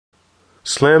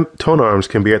Slim tone arms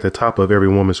can be at the top of every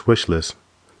woman's wish list.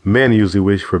 Men usually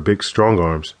wish for big, strong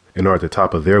arms and are at the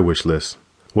top of their wish list.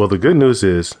 Well, the good news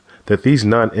is that these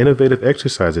non-innovative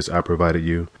exercises I provided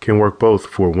you can work both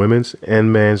for women's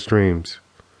and man's dreams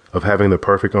of having the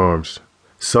perfect arms.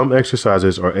 Some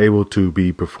exercises are able to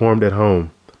be performed at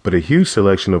home, but a huge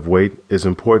selection of weight is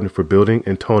important for building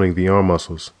and toning the arm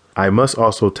muscles. I must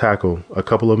also tackle a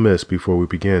couple of myths before we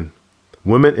begin.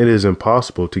 Women, it is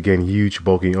impossible to gain huge,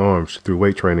 bulky arms through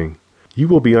weight training. You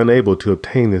will be unable to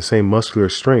obtain the same muscular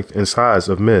strength and size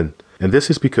of men, and this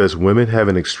is because women have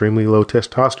an extremely low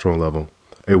testosterone level.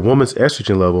 A woman's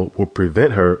estrogen level will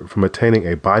prevent her from attaining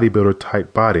a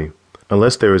bodybuilder-type body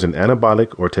unless there is an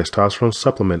anabolic or testosterone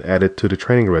supplement added to the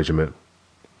training regimen.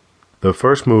 The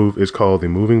first move is called the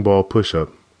moving ball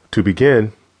push-up. To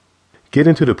begin, get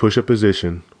into the push-up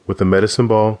position with a medicine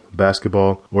ball,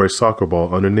 basketball, or a soccer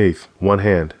ball underneath one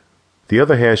hand. The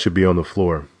other hand should be on the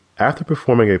floor. After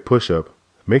performing a push-up,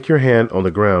 make your hand on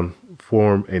the ground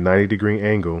form a 90-degree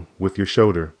angle with your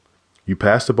shoulder. You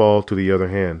pass the ball to the other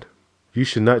hand. You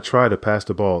should not try to pass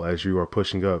the ball as you are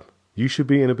pushing up. You should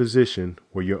be in a position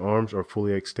where your arms are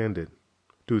fully extended.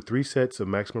 Do 3 sets of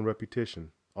maximum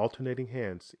repetition, alternating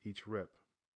hands each rep.